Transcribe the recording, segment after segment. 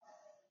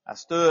I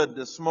stood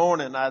this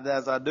morning,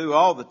 as I do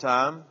all the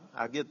time.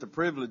 I get the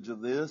privilege of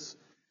this,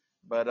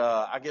 but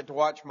I get to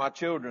watch my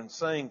children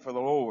sing for the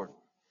Lord.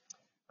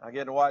 I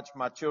get to watch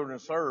my children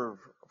serve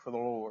for the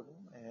Lord.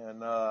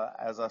 And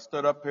as I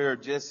stood up here,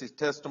 Jesse's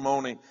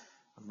testimony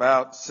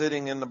about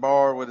sitting in the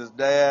bar with his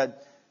dad,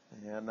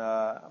 and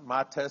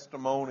my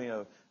testimony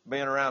of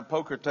being around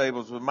poker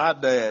tables with my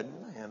dad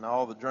and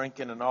all the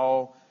drinking and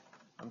all,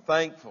 I'm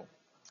thankful.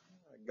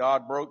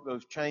 God broke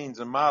those chains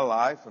in my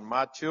life, and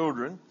my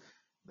children,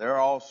 they're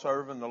all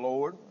serving the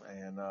Lord.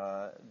 And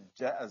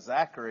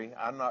Zachary,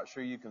 I'm not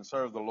sure you can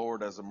serve the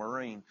Lord as a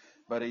Marine,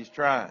 but he's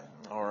trying.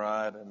 All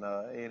right. And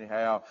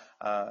anyhow,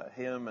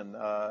 him and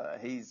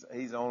he's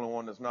the only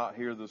one that's not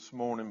here this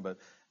morning. But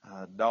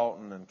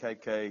Dalton and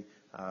KK,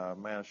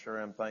 man, I sure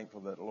am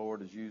thankful that the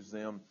Lord has used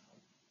them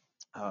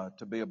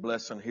to be a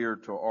blessing here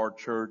to our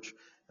church.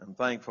 I'm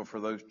thankful for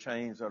those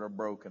chains that are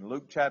broken.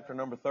 Luke chapter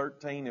number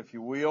 13, if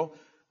you will.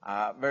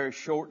 Very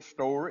short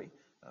story.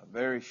 A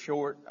very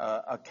short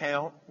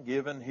account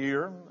given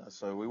here,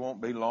 so we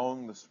won't be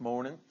long this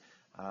morning.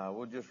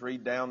 We'll just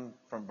read down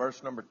from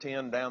verse number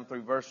 10 down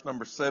through verse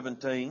number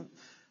 17.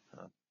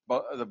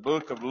 The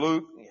book of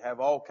Luke, you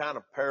have all kind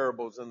of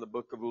parables in the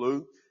book of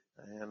Luke,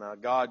 and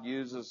God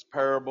uses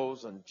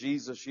parables, and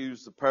Jesus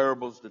used the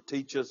parables to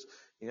teach us.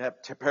 You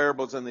have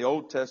parables in the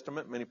Old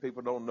Testament. Many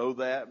people don't know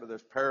that, but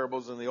there's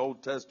parables in the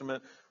Old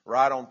Testament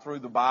right on through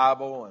the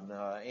Bible. And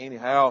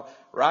anyhow,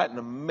 right in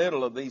the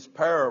middle of these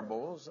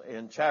parables,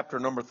 in chapter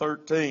number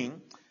 13,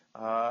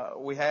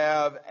 we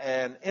have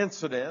an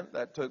incident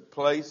that took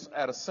place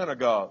at a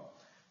synagogue.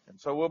 And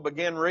so we'll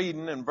begin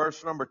reading in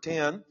verse number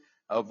 10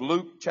 of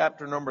Luke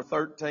chapter number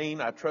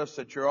 13. I trust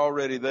that you're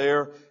already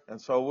there.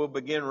 And so we'll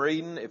begin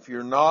reading. If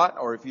you're not,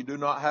 or if you do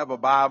not have a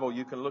Bible,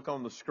 you can look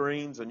on the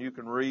screens and you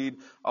can read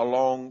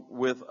along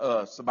with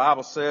us. The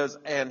Bible says,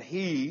 and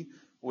he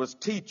was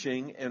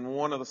teaching in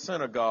one of the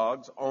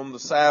synagogues on the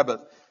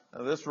Sabbath.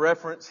 Now this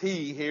reference,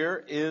 he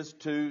here, is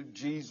to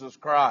Jesus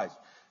Christ.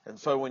 And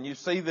so when you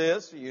see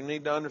this, you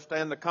need to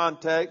understand the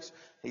context.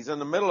 He's in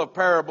the middle of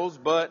parables,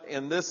 but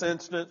in this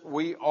instance,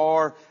 we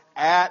are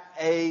at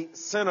a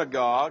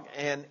synagogue,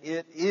 and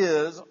it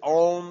is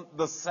on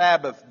the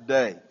Sabbath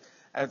day.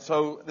 And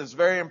so it's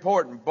very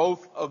important.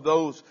 Both of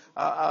those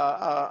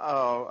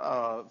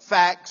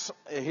facts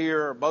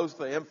here, both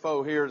the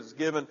info here is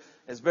given,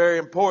 is very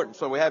important.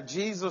 So we have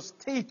Jesus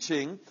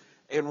teaching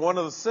in one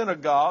of the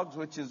synagogues,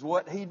 which is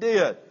what he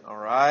did. All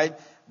right.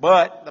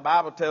 But the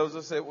Bible tells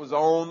us it was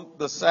on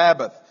the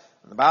Sabbath.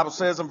 And the Bible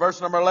says in verse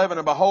number 11,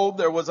 and behold,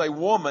 there was a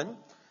woman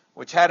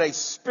which had a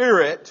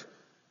spirit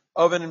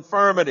of an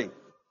infirmity,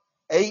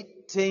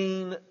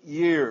 18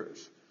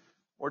 years.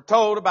 We're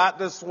told about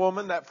this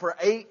woman that for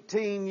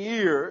 18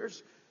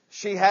 years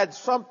she had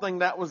something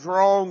that was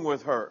wrong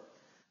with her.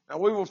 Now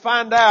we will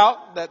find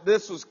out that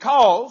this was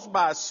caused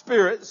by a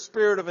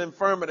spirit of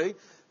infirmity.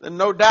 And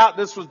no doubt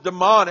this was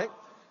demonic.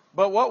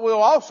 But what we'll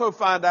also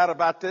find out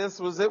about this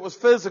was it was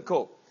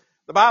physical.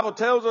 The Bible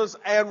tells us,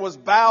 and was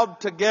bowed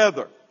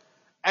together,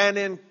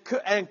 and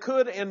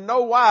could in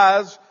no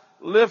wise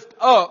lift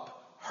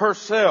up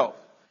herself.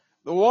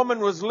 The woman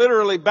was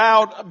literally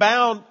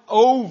bound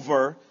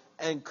over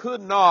and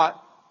could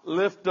not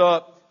lift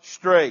up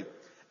straight.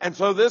 And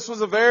so this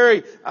was a very,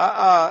 it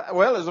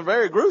was a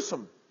very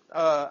gruesome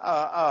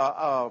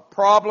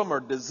problem or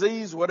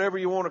disease, whatever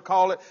you want to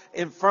call it,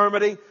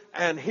 infirmity.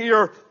 And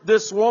here,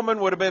 this woman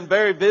would have been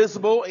very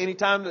visible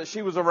anytime that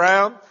she was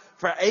around.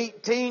 For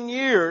 18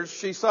 years,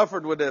 she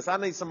suffered with this. I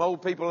need some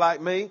old people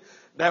like me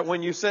that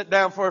when you sit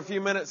down for a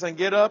few minutes and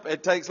get up,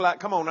 it takes like,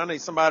 come on, I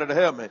need somebody to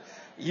help me.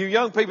 You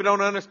young people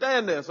don't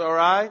understand this, all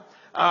right?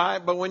 All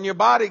right, but when your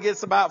body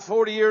gets about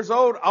 40 years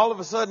old, all of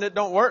a sudden it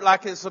don't work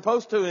like it's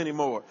supposed to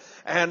anymore.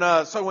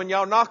 And so when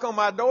y'all knock on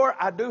my door,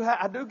 I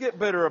do get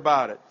bitter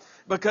about it.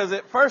 Because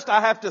at first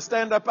I have to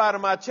stand up out of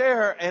my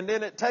chair, and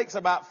then it takes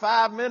about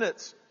 5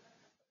 minutes.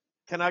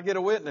 Can I get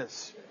a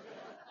witness?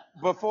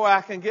 Before I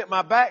can get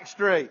my back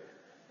straight,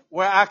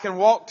 where I can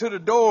walk to the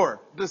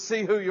door to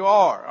see who you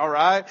are. All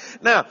right.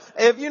 Now,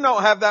 if you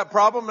don't have that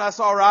problem, that's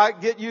all right.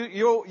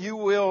 You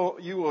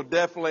will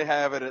definitely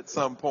have it at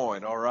some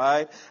point. All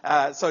right.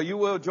 So you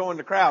will join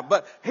the crowd.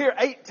 But here,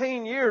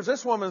 18 years,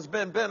 this woman's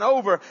been bent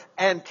over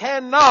and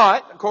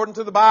cannot, according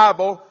to the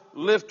Bible,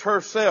 lift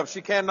herself.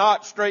 She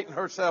cannot straighten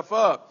herself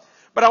up.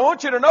 But I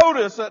want you to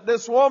notice that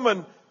this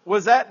woman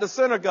was at the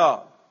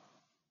synagogue.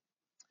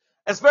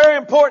 It's very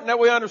important that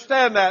we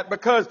understand that,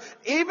 because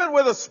even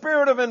with a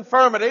spirit of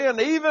infirmity, and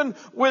even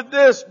with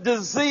this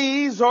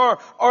disease or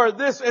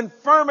this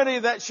infirmity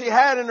that she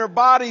had in her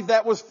body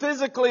that was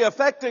physically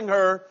affecting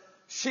her,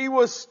 she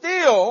was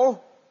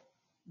still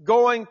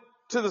going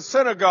to the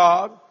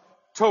synagogue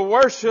to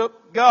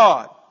worship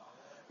God.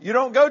 You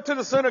don't go to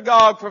the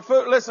synagogue for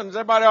food. Listen, is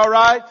everybody all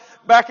right?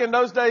 Back in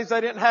those days,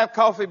 they didn't have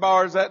coffee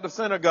bars at the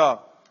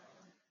synagogue.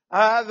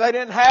 They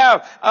didn't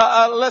have,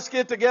 let's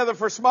get together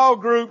for small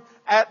group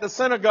at the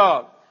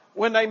synagogue.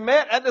 When they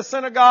met at the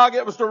synagogue,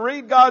 it was to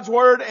read God's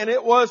Word, and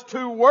it was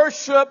to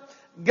worship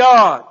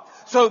God.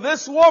 So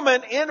this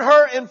woman, in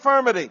her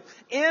infirmity,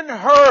 in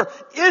her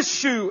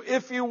issue,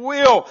 if you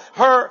will,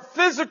 her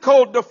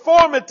physical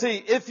deformity,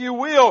 if you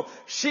will,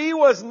 she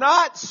was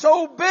not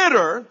so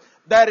bitter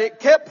that it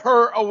kept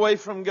her away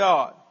from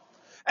God.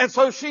 And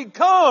so she'd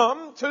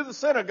come to the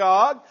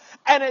synagogue,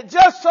 and it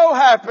just so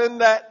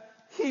happened that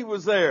he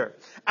was there.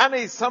 I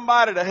need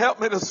somebody to help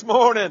me this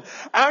morning.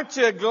 Aren't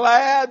you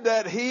glad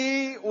that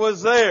he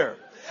was there?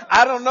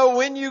 I don't know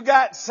when you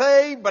got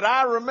saved, but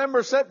I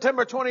remember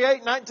September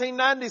 28,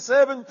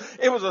 1997.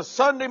 It was a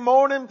Sunday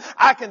morning.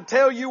 I can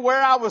tell you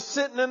where I was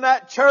sitting in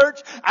that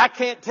church. I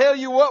can't tell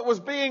you what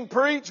was being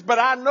preached, but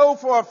I know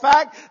for a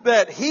fact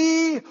that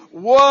he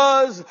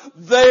was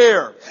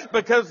there.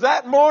 Because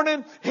that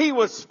morning he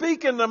was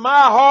speaking to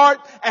my heart,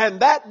 and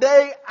that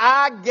day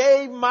I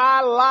gave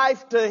my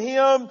life to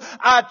him.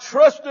 I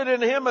trusted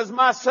in him as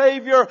my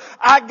Savior.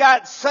 I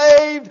got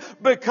saved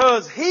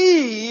because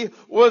he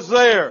was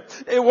there.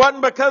 It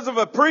wasn't because of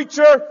a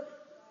preacher.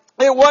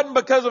 It wasn't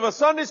because of a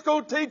Sunday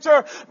school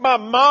teacher. My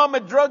mom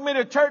had drugged me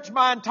to church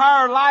my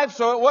entire life,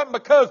 so it wasn't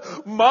because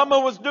Mama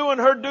was doing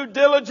her due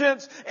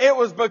diligence. It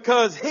was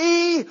because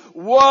he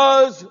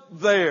was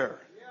there.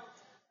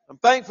 I'm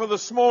thankful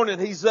this morning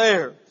he's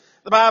there.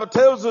 The Bible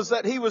tells us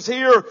that he was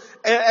here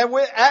and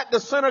we're at the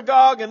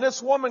synagogue, and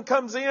this woman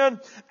comes in,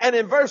 and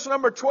in verse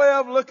number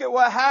 12, look at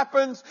what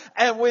happens.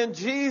 And when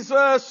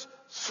Jesus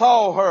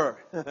saw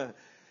her,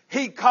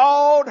 he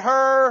called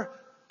her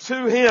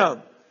to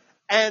him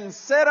and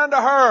said unto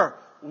her,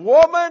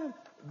 Woman,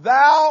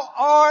 thou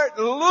art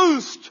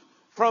loosed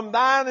from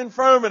thine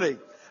infirmity.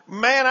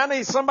 Man, I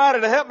need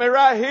somebody to help me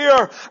right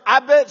here.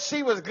 I bet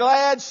she was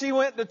glad she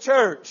went to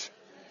church.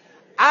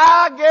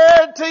 I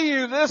guarantee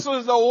you this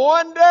was the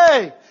one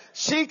day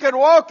she could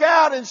walk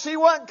out and she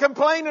wasn't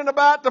complaining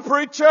about the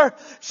preacher.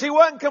 She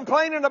wasn't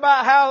complaining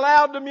about how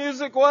loud the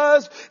music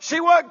was.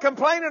 She wasn't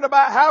complaining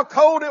about how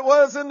cold it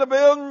was in the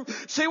building.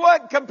 She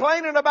wasn't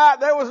complaining about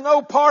there was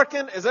no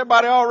parking. Is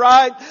everybody all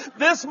right?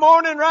 This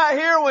morning right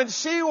here when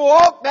she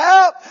walked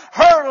out,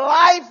 her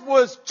life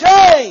was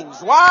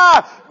changed.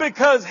 Why?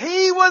 Because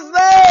he was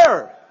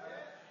there.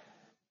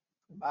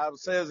 The Bible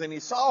says, and he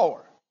saw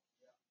her.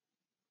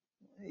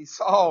 He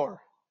saw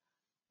her.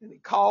 And he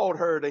called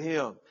her to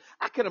him.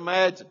 I could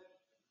imagine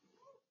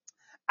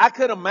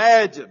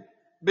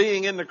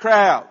being in the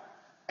crowd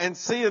and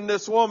seeing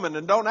this woman.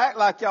 And don't act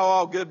like y'all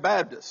all good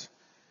Baptists.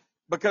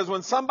 Because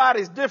when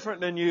somebody's different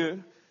than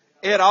you,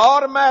 it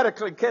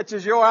automatically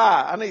catches your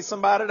eye. I need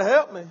somebody to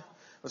help me.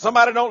 When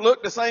somebody don't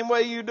look the same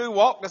way you do,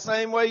 walk the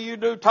same way you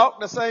do, talk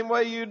the same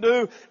way you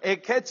do,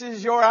 it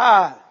catches your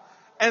eye.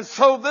 And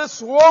so this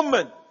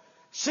woman,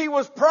 she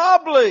was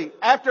probably,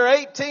 after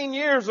 18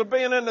 years of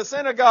being in the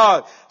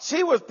synagogue,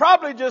 she was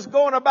probably just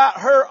going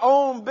about her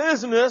own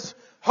business,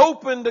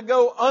 hoping to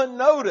go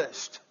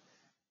unnoticed.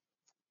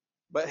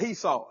 But he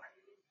saw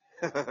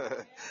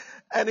her.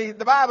 And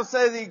the Bible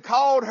says he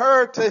called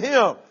her to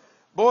him.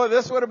 Boy,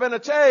 this would have been a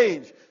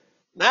change.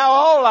 Now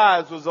all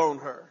eyes was on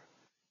her.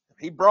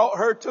 He brought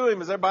her to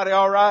him. Is everybody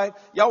all right?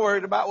 Y'all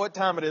worried about what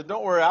time it is?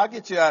 Don't worry, I'll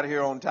get you out of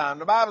here on time.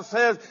 The Bible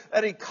says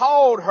that he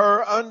called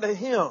her unto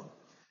him.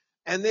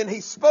 And then he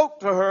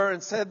spoke to her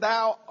and said,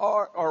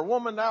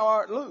 Woman, thou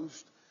art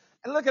loosed.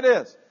 And look at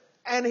this.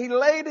 And he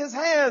laid his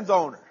hands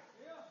on her.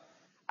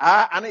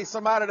 I need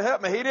somebody to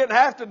help me. He didn't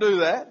have to do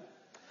that.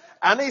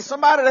 I need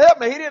somebody to help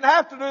me. He didn't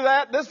have to do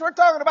that. We're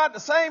talking about the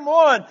same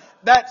one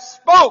that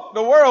spoke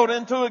the world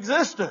into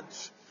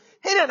existence.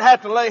 He didn't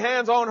have to lay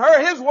hands on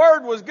her. His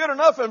word was good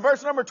enough in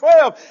verse number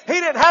 12. He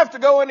didn't have to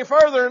go any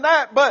further than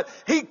that, but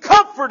he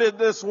comforted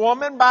this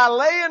woman by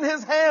laying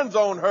his hands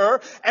on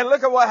her. And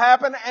look at what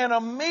happened. And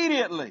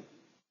immediately,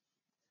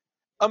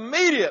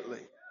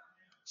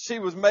 she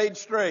was made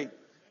straight.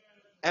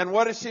 And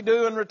what did she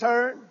do in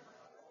return?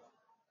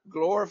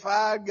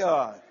 Glorified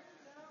God.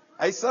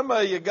 Hey, some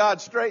of you, God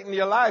straightened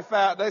your life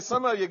out.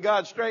 Some of you,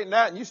 God straightened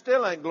out and you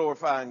still ain't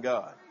glorifying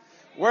God.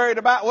 Worried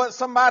about what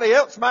somebody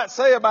else might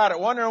say about it.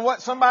 Wondering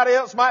what somebody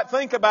else might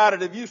think about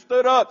it if you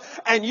stood up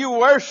and you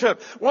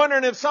worship.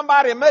 Wondering if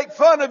somebody make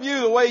fun of you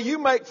the way you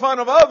make fun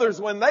of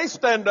others when they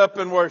stand up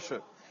and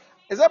worship.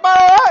 Is that all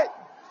right?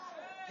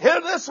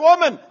 Here, this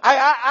woman,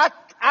 I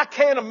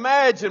can't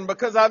imagine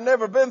because I've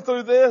never been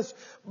through this,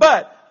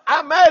 but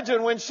I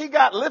imagine when she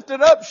got lifted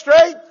up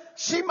straight,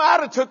 she might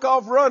have took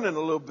off running a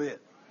little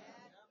bit.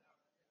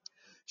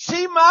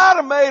 She might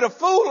have made a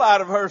fool out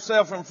of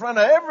herself in front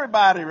of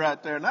everybody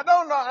right there. Now,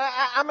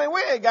 I mean,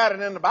 we ain't got it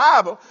in the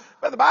Bible,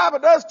 but the Bible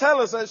does tell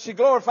us that she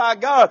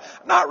glorified God.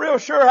 Not real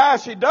sure how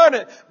she done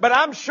it, but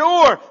I'm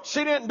sure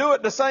she didn't do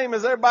it the same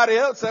as everybody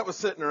else that was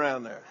sitting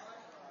around there.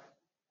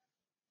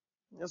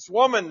 This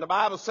woman, the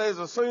Bible says,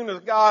 as soon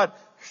as God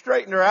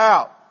straightened her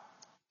out,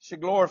 she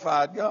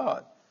glorified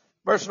God.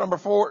 Verse number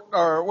 4,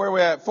 or where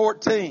we at?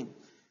 14.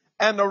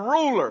 And the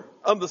ruler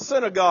of the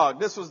synagogue,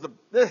 this would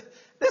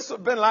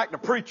have been like the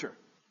preacher.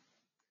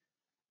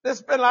 This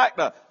has been like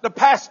the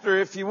pastor,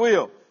 if you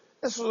will.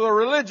 This was a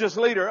religious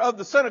leader of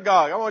the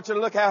synagogue. I want you to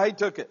look how he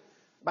took it.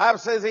 The Bible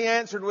says he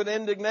answered with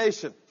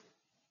indignation.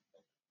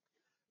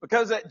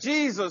 Because that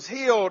Jesus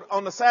healed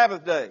on the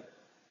Sabbath day.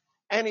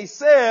 And he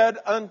said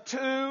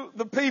unto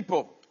the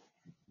people.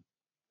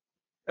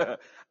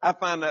 I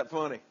find that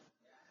funny.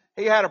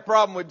 He had a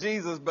problem with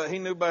Jesus, but he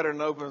knew better than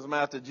to open his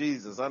mouth to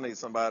Jesus. I need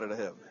somebody to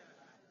help me.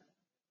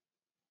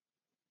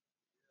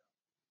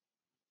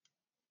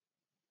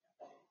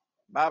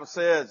 The Bible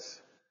says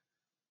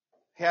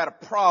he had a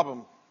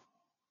problem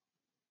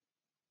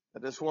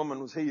that this woman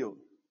was healed.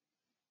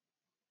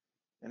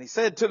 And he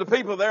said to the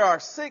people, there are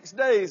 6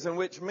 days in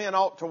which men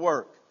ought to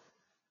work.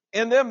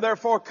 In them,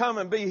 therefore, come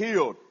and be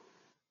healed,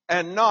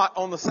 and not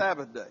on the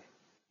Sabbath day.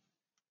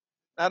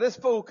 Now, this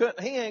fool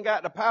he ain't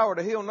got the power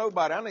to heal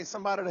nobody. I need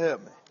somebody to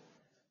help me.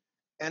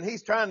 And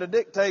he's trying to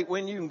dictate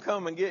when you can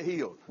come and get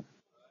healed.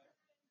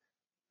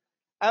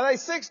 And they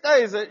 6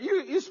 days that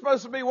you're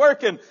supposed to be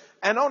working,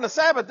 and on the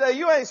Sabbath day,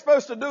 you ain't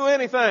supposed to do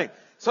anything.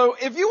 So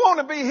if you want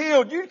to be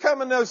healed, you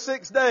come in those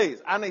 6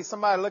 days. I need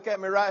somebody to look at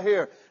me right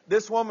here.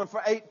 This woman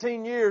for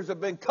 18 years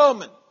have been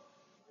coming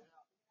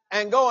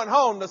and going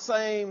home the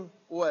same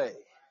way.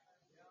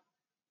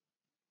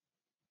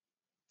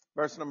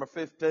 Verse number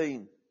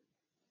 15.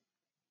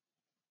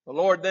 The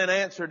Lord then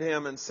answered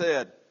him and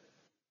said,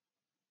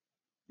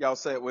 y'all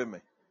say it with me.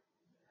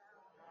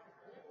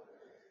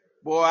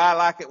 Boy, I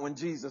like it when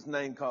Jesus'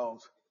 name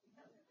calls.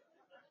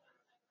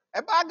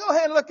 Everybody go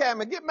ahead and look at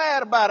me. Get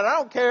mad about it. I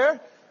don't care.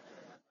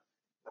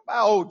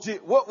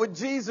 What would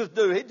Jesus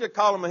do? He'd just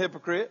call him a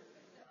hypocrite.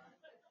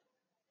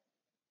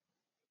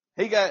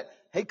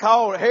 He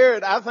called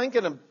Herod, I think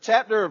in a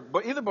chapter,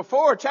 either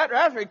before or chapter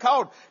after, he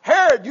called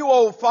Herod, you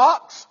old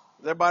fox.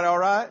 Is everybody all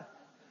right?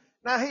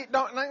 Now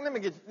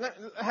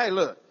hey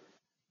look,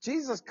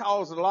 Jesus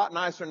calls a lot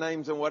nicer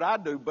names than what I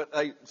do, but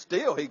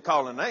he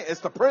called a name.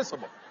 It's the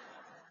principle.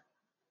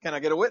 Can I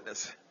get a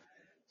witness?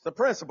 It's the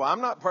principle.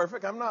 I'm not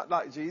perfect. I'm not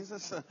like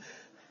Jesus.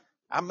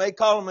 I may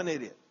call him an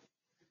idiot.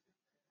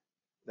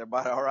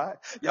 Everybody all right?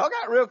 Y'all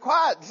got real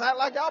quiet. It's not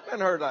like y'all been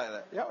heard like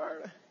that. Y'all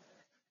heard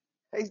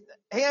it?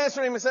 He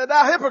answered him and said,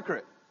 thou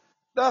hypocrite,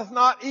 doth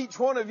not each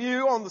one of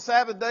you on the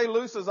Sabbath day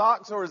loose his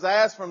ox or his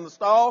ass from the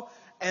stall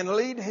and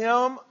lead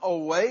him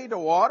away to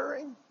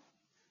watering?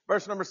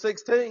 Verse number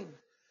 16.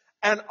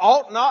 And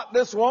ought not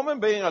this woman,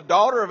 being a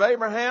daughter of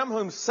Abraham,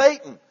 whom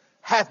Satan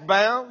hath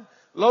bound,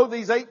 lo,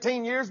 these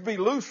 18 years be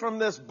loose from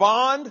this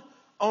bond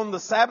on the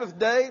Sabbath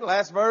day?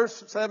 Last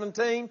verse,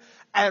 17.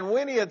 And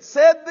when he had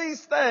said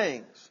these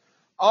things,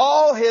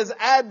 all his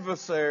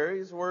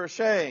adversaries were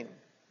ashamed.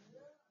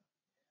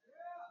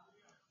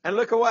 And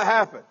look at what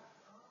happened.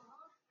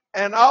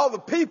 And all the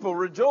people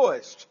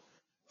rejoiced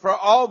for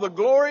all the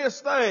glorious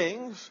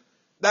things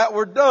that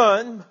were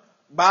done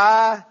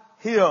by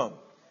him.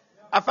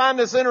 I find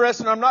this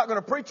interesting. I'm not going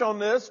to preach on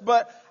this,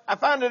 but I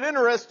find it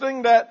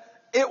interesting that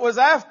it was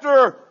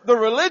after the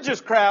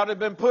religious crowd had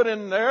been put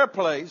in their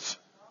place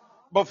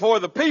before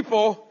the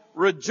people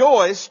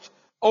rejoiced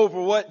over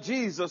what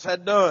Jesus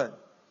had done.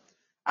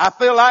 I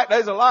feel like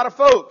there's a lot of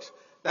folks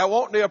that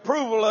want the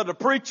approval of the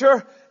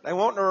preacher. They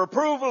want the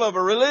approval of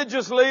a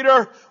religious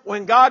leader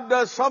when God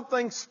does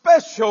something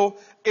special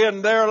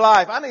in their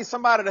life. I need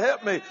somebody to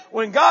help me.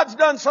 When God's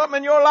done something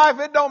in your life,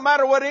 it don't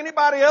matter what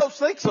anybody else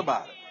thinks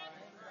about it.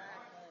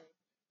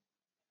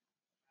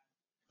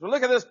 So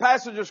look at this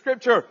passage of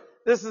Scripture.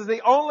 This is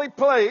the only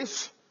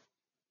place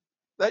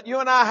that you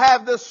and I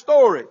have this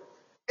story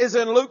is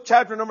in Luke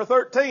chapter number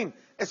 13.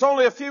 It's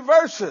only a few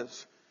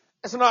verses.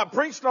 It's not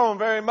preached on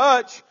very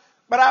much,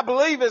 but I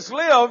believe it's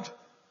lived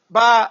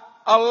by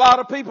a lot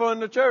of people in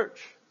the church.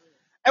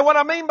 And what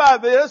I mean by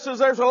this is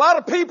there's a lot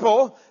of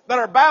people that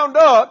are bound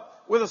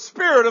up with a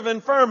spirit of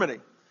infirmity.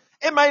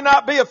 It may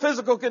not be a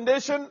physical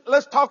condition.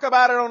 Let's talk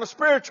about it on a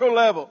spiritual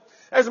level.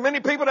 There's many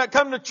people that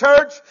come to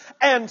church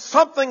and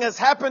something has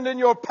happened in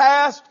your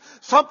past.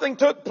 Something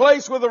took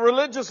place with a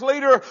religious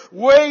leader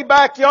way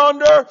back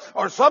yonder,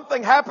 or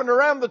something happened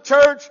around the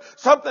church.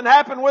 Something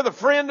happened with a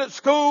friend at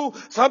school.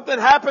 Something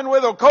happened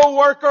with a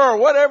coworker, or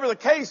whatever the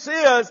case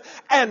is.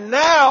 And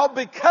now,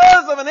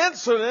 because of an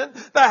incident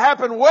that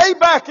happened way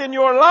back in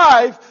your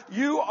life,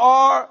 you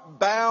are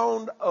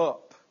bound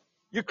up.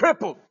 You're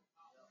crippled.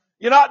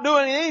 You're not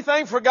doing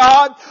anything for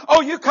God.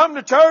 Oh, you come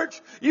to church.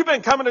 You've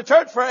been coming to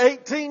church for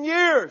 18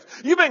 years.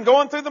 You've been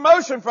going through the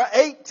motion for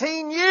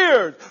 18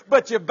 years.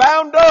 But you're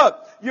bound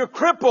up. You're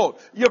crippled.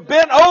 You're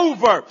bent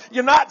over.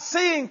 You're not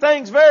seeing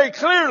things very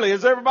clearly.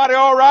 Is everybody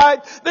all right?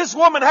 This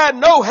woman had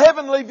no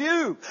heavenly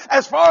view.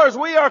 As far as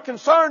we are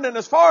concerned and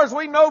as far as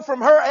we know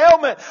from her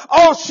ailment,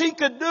 all she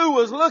could do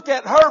was look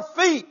at her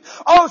feet.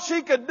 All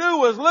she could do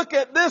was look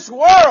at this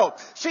world.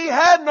 She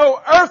had no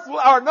earthly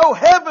or no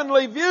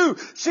heavenly view.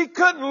 She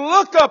couldn't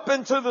look up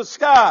into the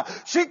sky.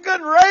 She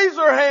couldn't raise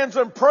her hands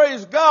and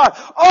praise God.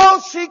 All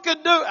she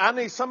could do, I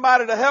need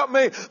somebody to help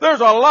me.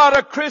 There's a lot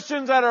of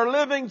Christians that are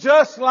living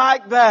just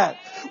like that.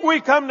 We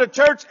come to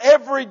church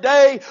every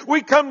day.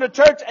 We come to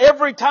church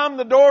every time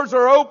the doors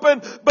are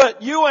open.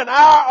 But you and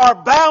I are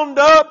bound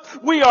up.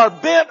 We are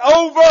bent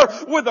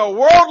over with a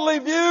worldly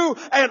view.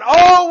 And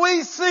all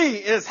we see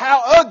is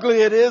how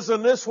ugly it is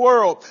in this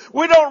world.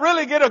 We don't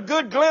really get a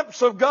good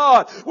glimpse of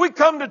God. We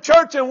come to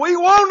church and we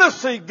want to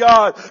see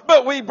God.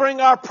 But we bring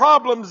our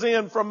problems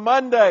in from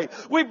Monday.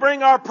 We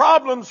bring our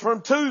problems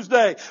from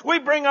Tuesday. We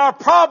bring our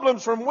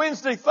problems from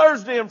Wednesday,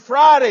 Thursday, and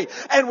Friday.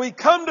 And we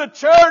come to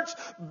church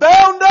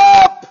bound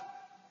up,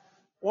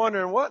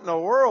 wondering what in the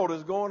world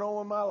is going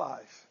on in my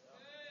life.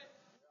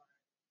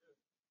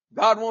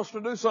 God wants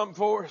to do something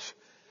for us.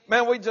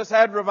 Man, we just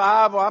had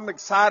revival. I'm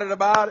excited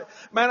about it.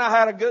 Man, I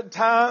had a good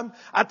time.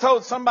 I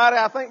told somebody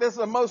I think this is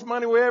the most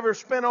money we ever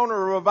spent on a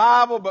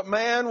revival, but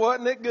man,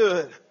 wasn't it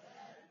good.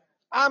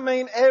 I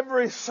mean,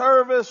 every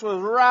service was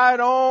right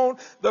on.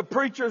 The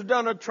preacher's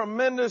done a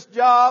tremendous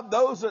job.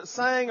 Those that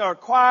sang our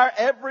choir,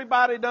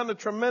 everybody done a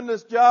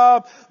tremendous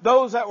job.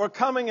 Those that were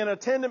coming and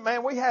attending,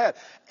 man, we had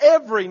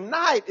every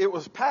night it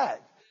was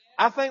packed.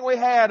 I think we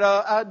had,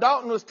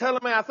 Dalton was telling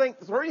me, I think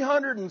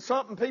 300 and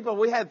something people.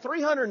 We had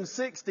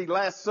 360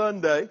 last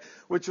Sunday,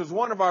 which was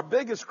one of our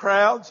biggest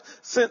crowds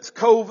since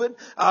COVID.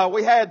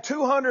 We had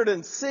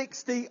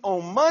 260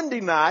 on Monday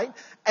night.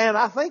 And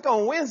I think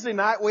on Wednesday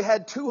night we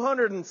had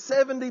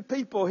 270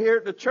 people here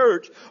at the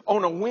church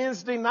on a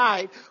Wednesday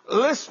night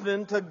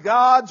listening to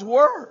God's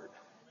Word.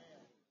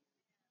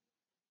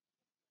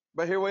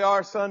 But here we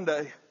are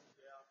Sunday.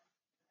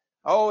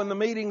 Oh, and the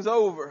meeting's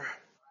over.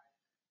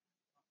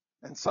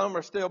 And some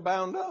are still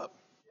bound up.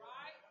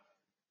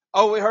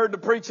 Oh, we heard the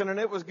preaching and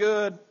it was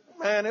good.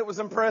 Man, it was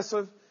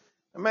impressive.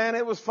 Man,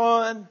 it was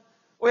fun.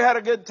 We had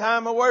a good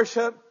time of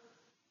worship.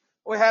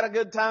 We had a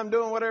good time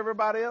doing what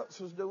everybody else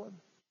was doing.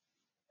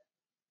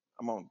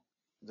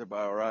 Is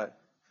everybody all right?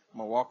 I'm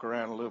going to walk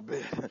around a little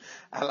bit.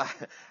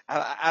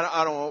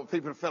 I don't want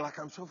people to feel like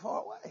I'm so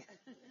far away.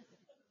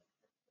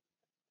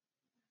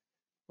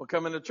 We'll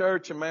come into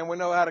church and man, we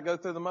know how to go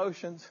through the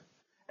motions.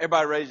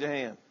 Everybody raise your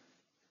hand.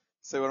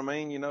 See what I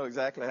mean? You know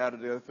exactly how to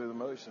go through the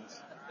motions.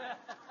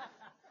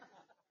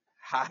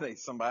 I need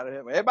somebody to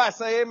help me. Everybody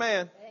say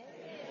amen.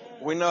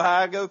 Amen. We know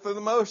how to go through the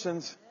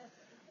motions.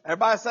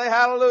 Everybody say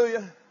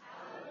hallelujah.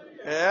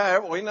 Yeah,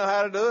 we know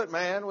how to do it,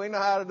 man. We know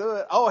how to do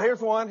it. Oh, here's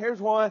one.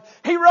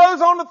 He rose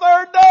on the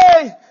third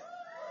day.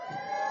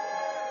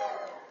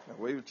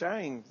 We've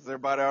changed. Is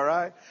everybody all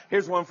right?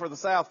 Here's one for the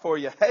South for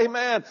you. Hey,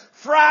 man,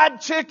 fried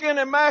chicken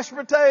and mashed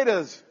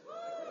potatoes.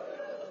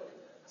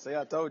 See,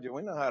 I told you,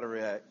 we know how to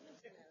react.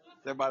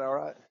 Is everybody all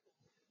right?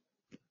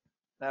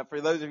 Now, for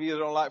those of you that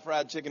don't like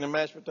fried chicken and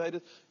mashed potatoes,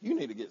 you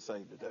need to get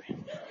saved today. Is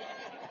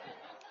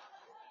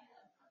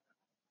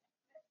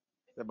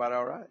everybody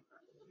all right?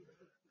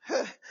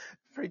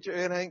 Preacher,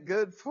 it ain't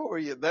good for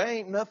you. There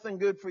ain't nothing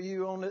good for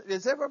you on it.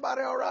 Is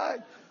everybody all right?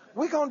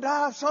 We gonna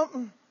die of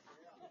something?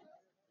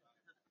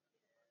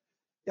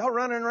 Y'all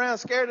running around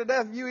scared to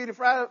death. If you eat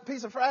a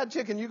piece of fried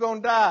chicken, you're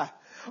gonna die.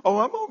 Oh,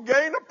 I'm gonna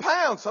gain a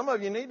pound. Some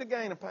of you need to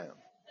gain a pound.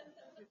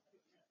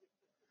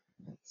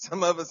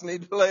 Some of us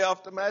need to lay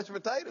off the mashed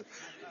potatoes.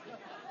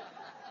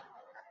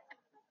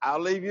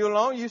 I'll leave you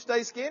alone. You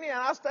stay skinny and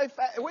I'll stay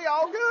fat. We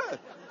all good.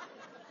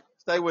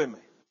 Stay with me.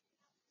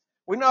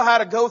 We know how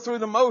to go through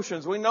the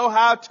motions. We know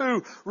how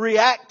to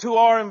react to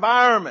our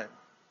environment.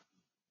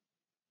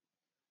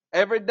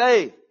 Every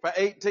day for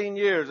 18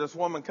 years, this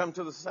woman come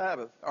to the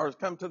Sabbath or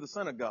come to the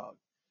synagogue.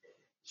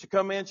 She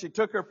come in, she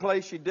took her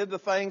place, she did the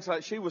things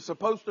like she was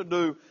supposed to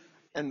do,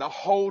 and the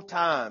whole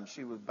time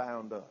she was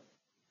bound up.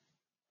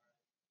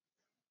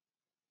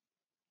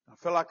 I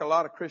feel like a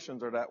lot of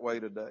Christians are that way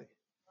today.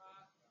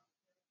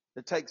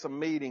 It takes a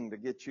meeting to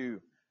get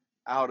you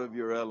out of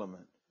your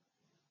element.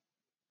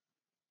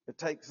 It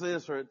takes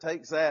this or it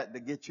takes that to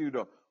get you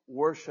to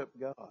worship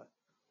God.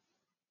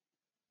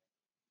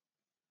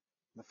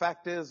 The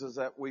fact is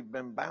that we've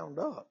been bound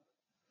up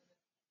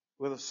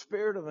with a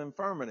spirit of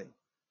infirmity.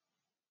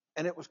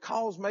 And it was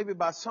caused maybe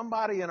by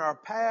somebody in our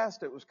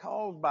past. It was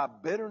caused by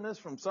bitterness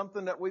from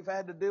something that we've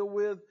had to deal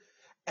with.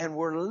 And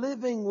we're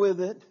living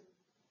with it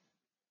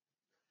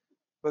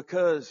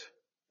because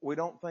we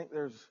don't think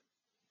there's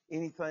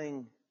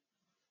anything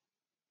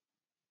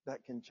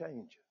that can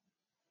change it.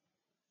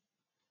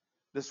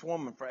 This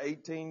woman for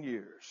 18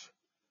 years,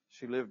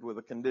 she lived with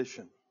a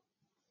condition.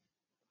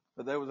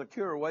 But there was a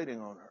cure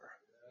waiting on her.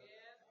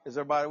 Is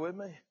everybody with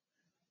me?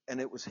 And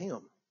it was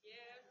him.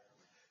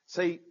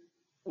 See,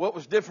 what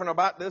was different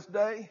about this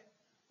day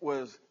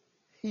was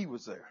he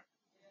was there.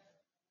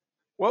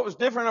 What was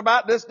different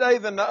about this day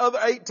than the other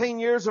 18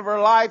 years of her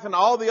life and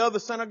all the other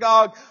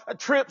synagogue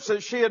trips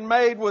that she had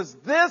made was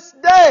this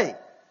day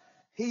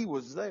he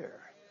was there.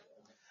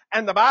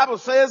 And the Bible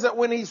says that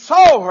when he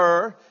saw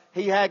her,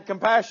 he had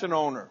compassion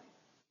on her.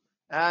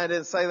 I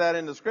didn't say that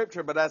in the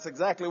scripture, but that's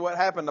exactly what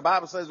happened. The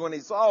Bible says when he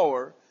saw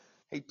her,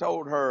 he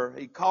called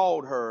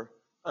her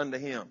unto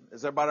him.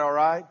 Is everybody all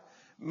right?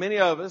 Many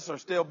of us are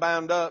still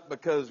bound up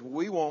because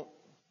we won't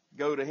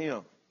go to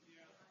Him.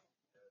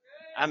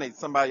 I need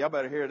somebody, y'all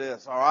better hear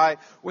this, all right?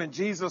 When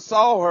Jesus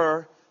saw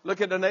her, look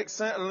at the next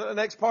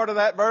part of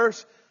that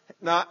verse.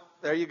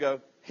 There you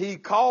go. He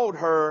called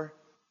her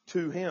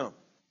to Him.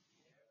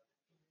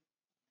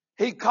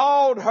 He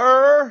called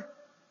her.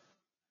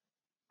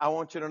 I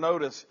want you to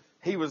notice,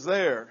 He was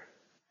there,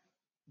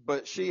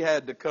 but she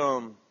had to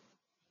come.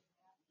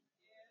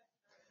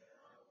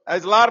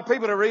 There's a lot of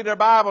people that read their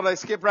Bible, they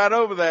skip right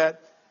over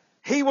that.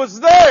 He was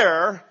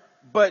there,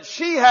 but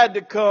she had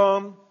to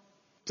come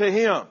to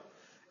Him.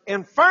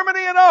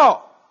 Infirmity and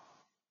all.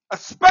 A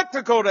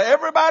spectacle to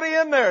everybody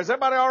in there. Is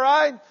everybody all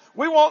right?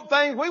 We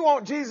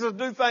want Jesus to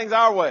do things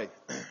our way.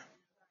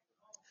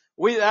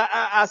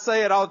 I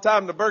say it all the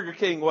time, the Burger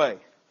King way.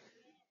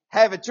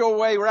 Have it your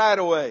way right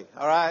away.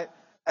 All right?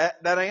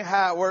 That ain't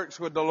how it works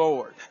with the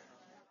Lord.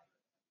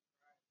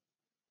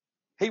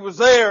 He was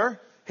there.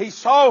 He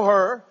saw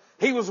her.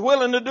 He was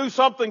willing to do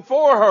something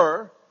for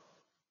her.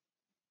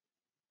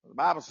 The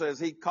Bible says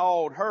He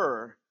called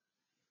her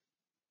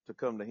to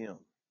come to Him.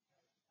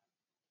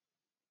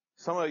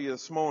 Some of you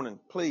this morning,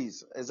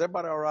 please, is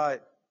everybody all right?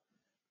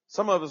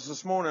 Some of us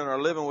this morning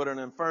are living with an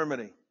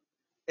infirmity.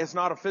 It's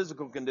not a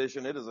physical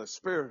condition. It is a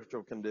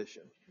spiritual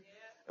condition.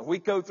 And we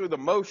go through the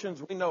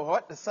motions. We know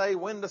what to say,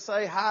 when to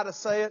say, how to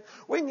say it.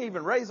 We can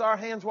even raise our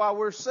hands while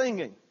we're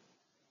singing.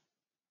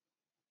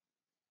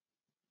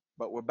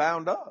 But we're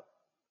bound up.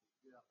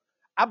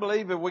 I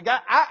believe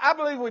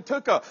we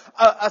took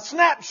a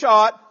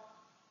snapshot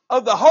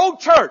of the whole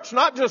church,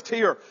 not just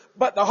here,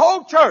 but the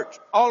whole church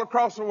all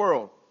across the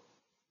world.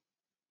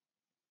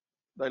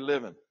 They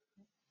living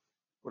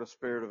with a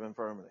spirit of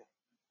infirmity.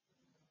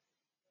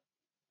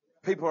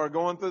 People are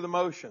going through the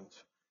motions.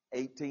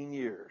 18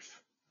 years.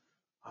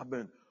 I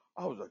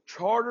was a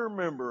charter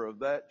member of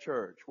that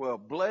church. Well,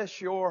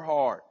 bless your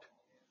heart.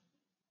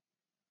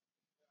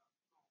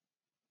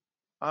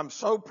 I'm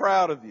so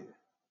proud of you.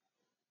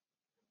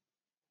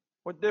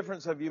 What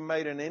difference have you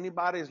made in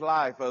anybody's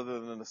life other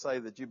than to say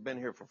that you've been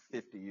here for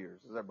 50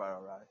 years? Is everybody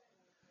all right?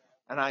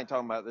 And I ain't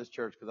talking about this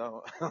church because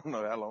I don't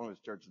know how long this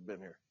church has been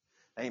here.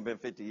 It ain't been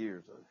 50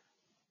 years.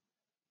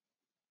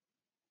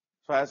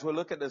 So as we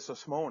look at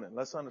this morning,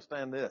 let's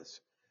understand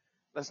this.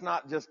 Let's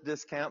not just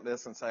discount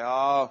this and say,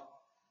 oh,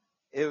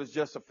 it was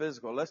just a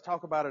physical. Let's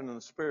talk about it in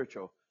the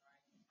spiritual.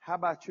 How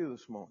about you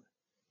this morning?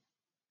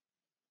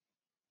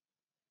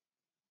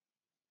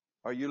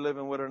 Are you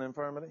living with an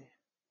infirmity?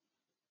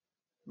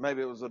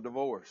 Maybe it was a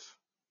divorce.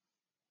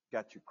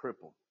 Got you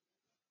crippled.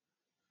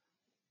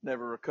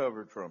 Never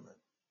recovered from it.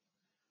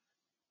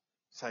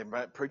 Say,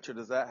 preacher,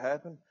 does that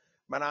happen?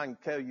 Man, I can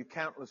tell you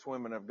countless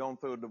women have gone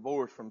through a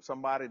divorce from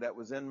somebody that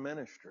was in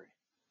ministry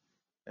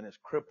and it's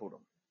crippled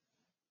them.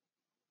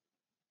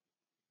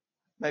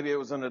 Maybe it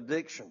was an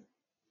addiction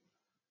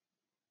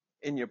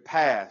in your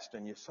past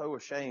and you're so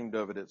ashamed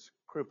of it, it's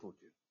crippled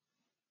you.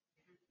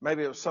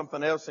 Maybe it was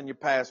something else in your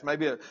past.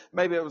 Maybe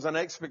it was an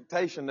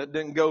expectation that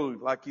didn't go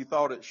like you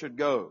thought it should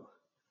go.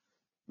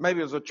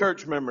 Maybe it was a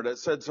church member that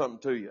said something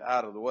to you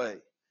out of the way.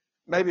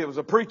 Maybe it was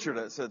a preacher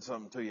that said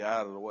something to you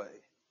out of the way.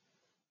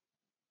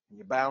 And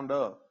you're bound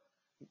up.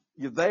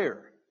 You're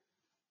there.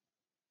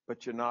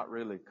 But you're not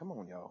really. Come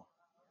on, y'all.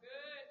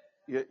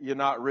 You're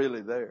not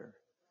really there.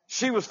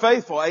 She was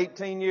faithful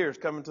 18 years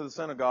coming to the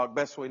synagogue,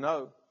 best we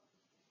know.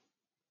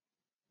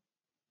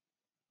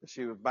 But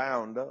she was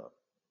bound up.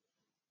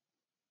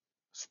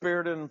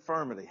 Spirit of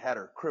infirmity had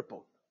her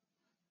crippled.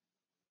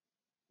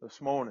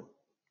 This morning,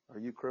 are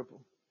you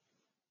crippled?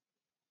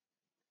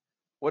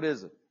 What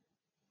is it?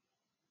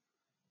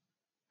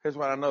 Here's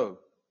what I know.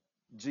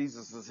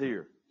 Jesus is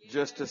here,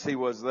 just as He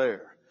was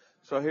there.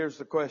 So here's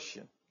the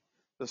question.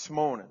 This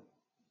morning,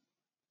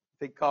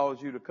 if He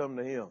calls you to come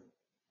to Him,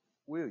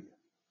 will you?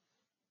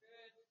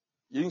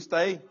 You can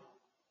stay.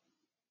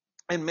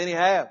 And many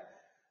have.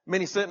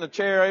 Many sit in a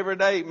chair every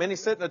day. Many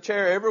sit in a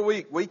chair every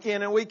week, week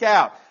in and week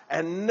out,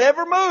 and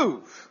never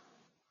move.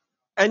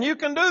 And you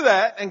can do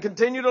that and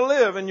continue to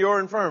live in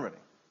your infirmity.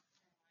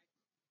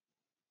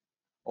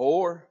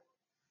 Or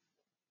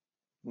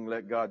you can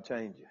let God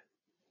change you.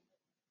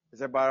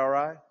 Is everybody all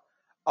right?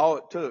 All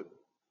it took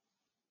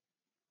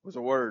was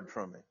a word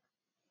from Him.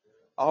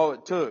 All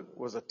it took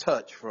was a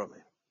touch from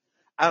Him.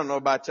 I don't know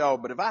about y'all,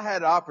 but if I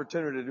had the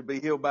opportunity to be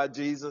healed by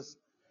Jesus,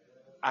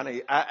 I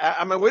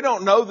mean, we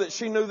don't know that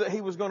she knew that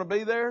He was going to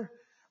be there,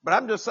 but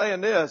I'm just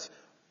saying this.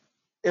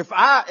 If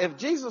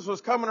Jesus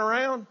was coming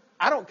around,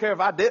 I don't care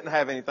if I didn't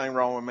have anything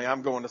wrong with me.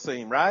 I'm going to see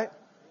Him, right?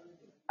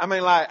 I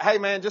mean, like, hey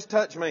man, just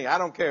touch me. I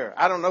don't care.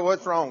 I don't know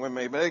what's wrong with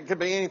me, but it could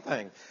be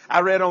anything.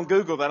 I read on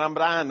Google that I'm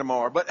blind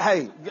tomorrow, but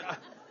hey.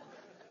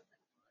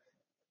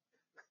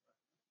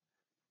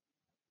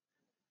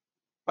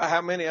 But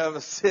how many of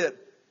us sit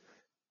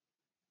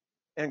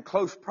in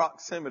close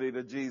proximity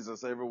to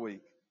Jesus every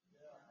week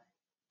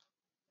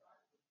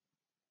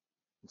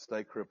and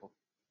stay crippled?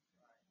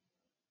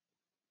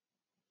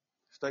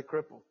 Stay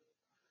crippled.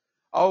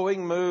 Oh, we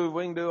can move.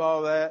 We can do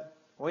all that.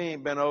 We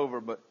ain't been over,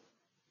 but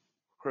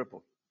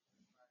crippled.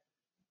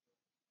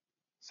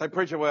 Say,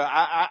 preacher, well,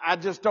 I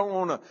just don't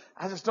want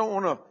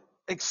to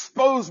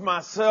expose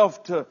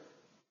myself to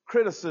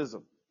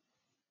criticism.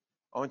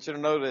 I want you to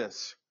know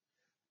this.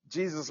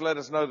 Jesus let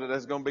us know that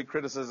there's going to be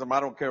criticism. I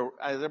don't care. Is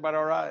everybody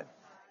all right?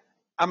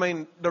 I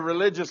mean, the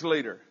religious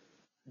leader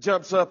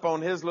jumps up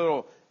on his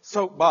little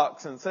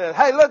soapbox and says,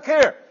 hey, look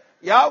here.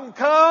 Y'all can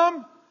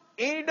come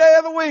any day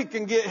of the week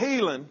and get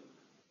healing.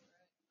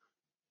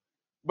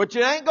 But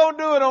you ain't going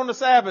to do it on the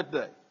Sabbath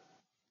day.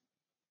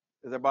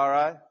 Is everybody all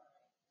right?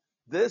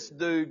 This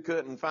dude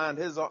couldn't find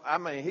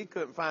he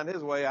couldn't find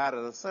his way out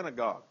of the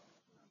synagogue.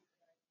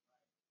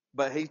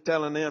 But he's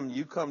telling them,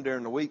 you come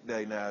during the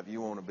weekday now if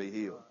you want to be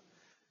healed.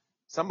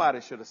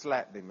 Somebody should have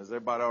slapped him. Is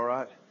everybody all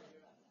right?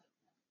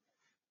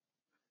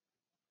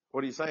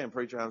 What are you saying,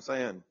 preacher? I'm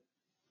saying,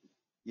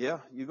 yeah,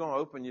 you're going to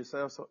open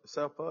yourself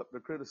up to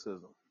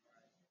criticism.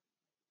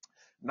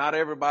 Not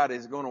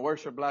everybody's going to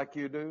worship like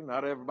you do.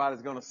 Not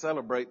everybody's going to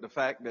celebrate the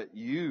fact that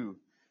you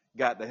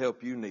got the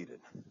help you needed.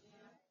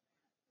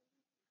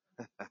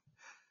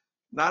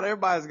 Not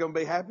everybody's going to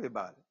be happy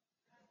about it.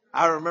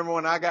 I remember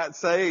when I got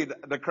saved,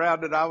 the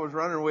crowd that I was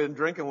running with and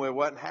drinking with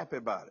wasn't happy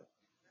about it.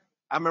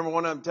 I remember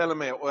one of them telling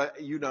me, well,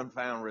 you done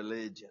found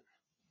religion.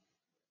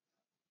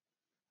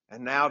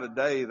 And now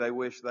today they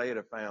wish they'd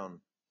have found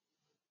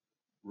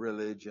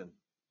religion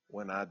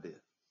when I did.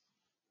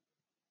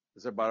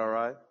 Is everybody all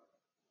right?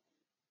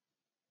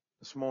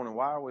 This morning,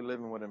 why are we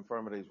living with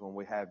infirmities when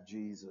we have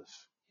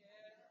Jesus?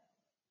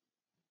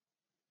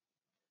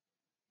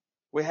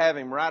 We have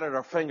Him right at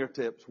our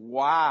fingertips.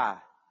 Why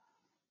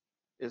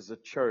is the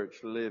church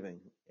living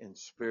in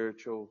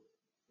spiritual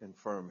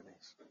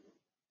infirmities?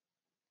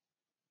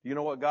 You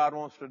know what God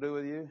wants to do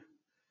with you?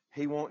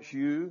 He wants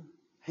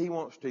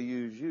to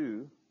use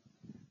you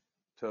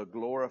to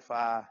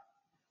glorify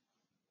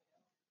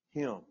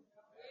Him.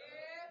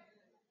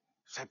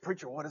 Say,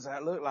 preacher, what does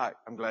that look like?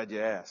 I'm glad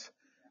you asked.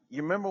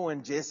 You remember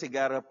when Jesse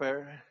got up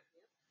there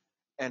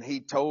and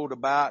he told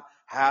about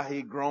how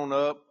he'd grown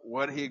up,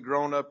 what he'd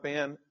grown up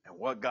in, and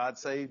what God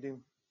saved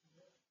him?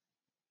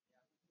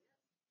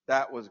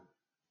 That was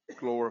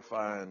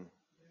glorifying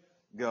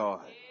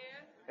God.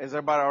 Is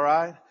everybody all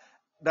right?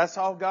 That's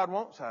all God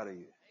wants out of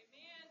you.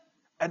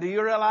 And do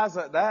you realize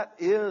that that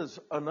is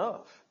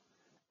enough?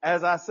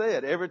 As I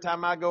said, every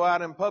time I go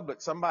out in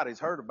public, somebody's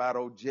heard about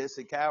old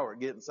Jesse Coward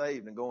getting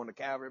saved and going to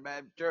Calvary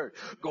Baptist Church,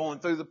 going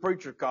through the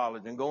preacher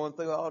college and going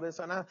through all this.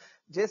 And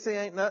Jesse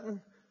ain't nothing.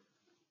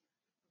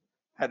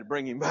 Had to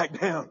bring him back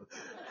down.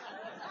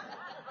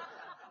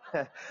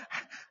 I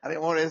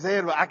didn't want his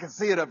head, but I could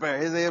see it up there.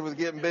 His head was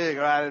getting big.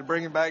 All right, I had to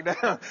bring him back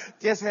down.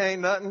 Jesse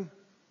ain't nothing.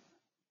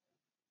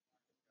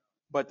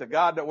 But the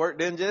God that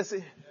worked in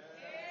Jesse,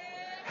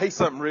 He's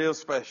something real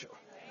special.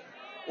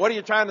 What are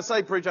you trying to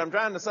say, preacher? I'm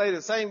trying to say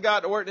the same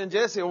God that worked in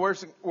Jesse will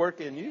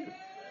work in you.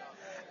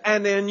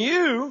 And then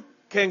you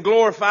can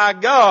glorify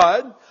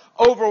God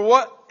over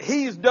what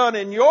He's done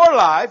in your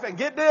life. And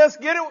get this,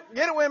 get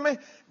it with me.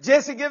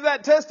 Jesse gave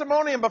that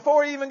testimony, and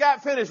before he even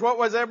got finished, what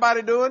was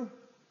everybody doing?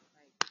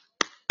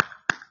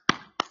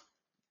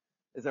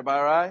 Is everybody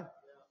all right?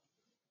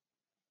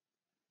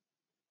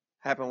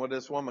 Happened with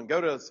this woman.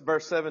 Go to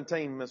verse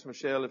 17, Miss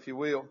Michelle, if you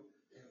will.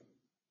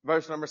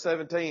 Verse number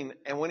 17.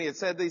 And when he had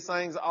said these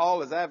things,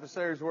 all his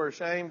adversaries were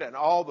ashamed, and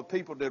all the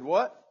people did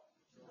what?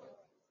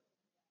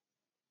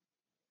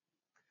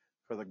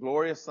 For the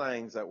glorious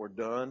things that were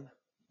done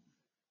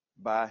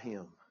by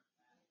him.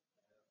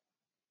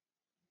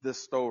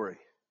 This story,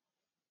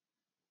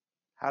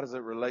 how does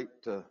it relate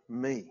to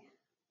me?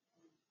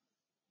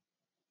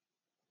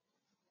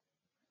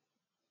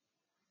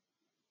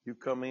 You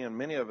come in,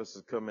 many of us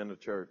have come into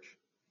church,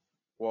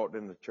 walked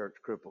into church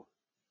crippled.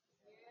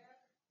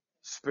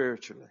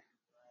 Spiritually.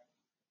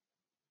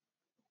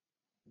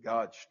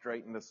 God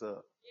straightened us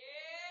up.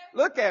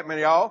 Look at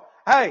me, y'all.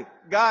 Hey,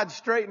 God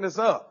straightened us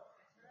up.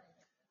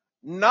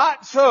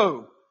 Not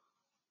so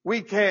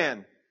we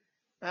can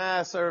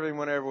serve Him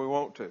whenever we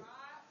want to,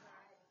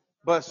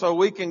 but so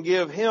we can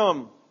give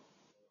Him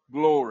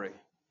glory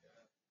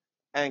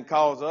and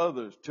cause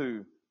others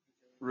to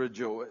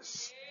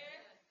rejoice.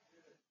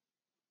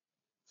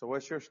 So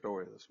what's your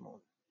story this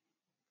morning?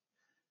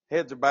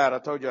 Heads are bowed. I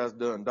told you I was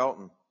done.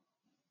 Dalton,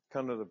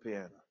 come to the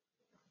piano.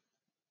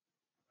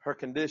 Her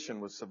condition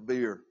was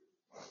severe.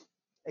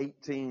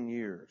 18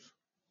 years.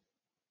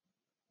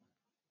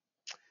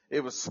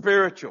 It was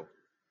spiritual.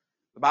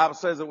 The Bible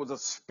says it was a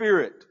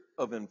spirit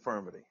of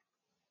infirmity.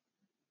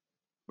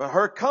 But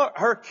her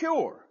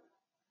cure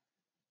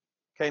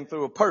came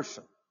through a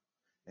person.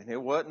 And it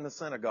wasn't the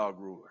synagogue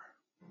ruler.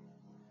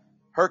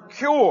 Her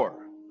cure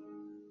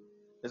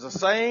is the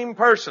same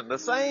person. The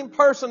same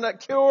person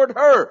that cured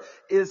her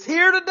is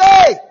here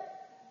today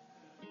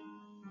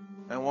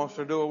and wants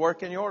to do a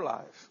work in your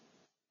life.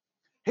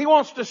 He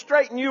wants to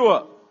straighten you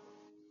up.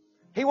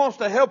 He wants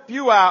to help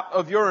you out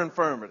of your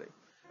infirmity.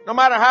 No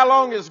matter how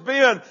long it's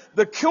been,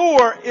 the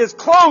cure is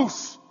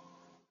close.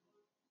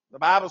 The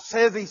Bible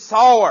says He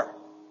saw her.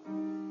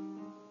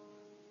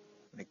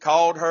 And He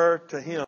called her to Him.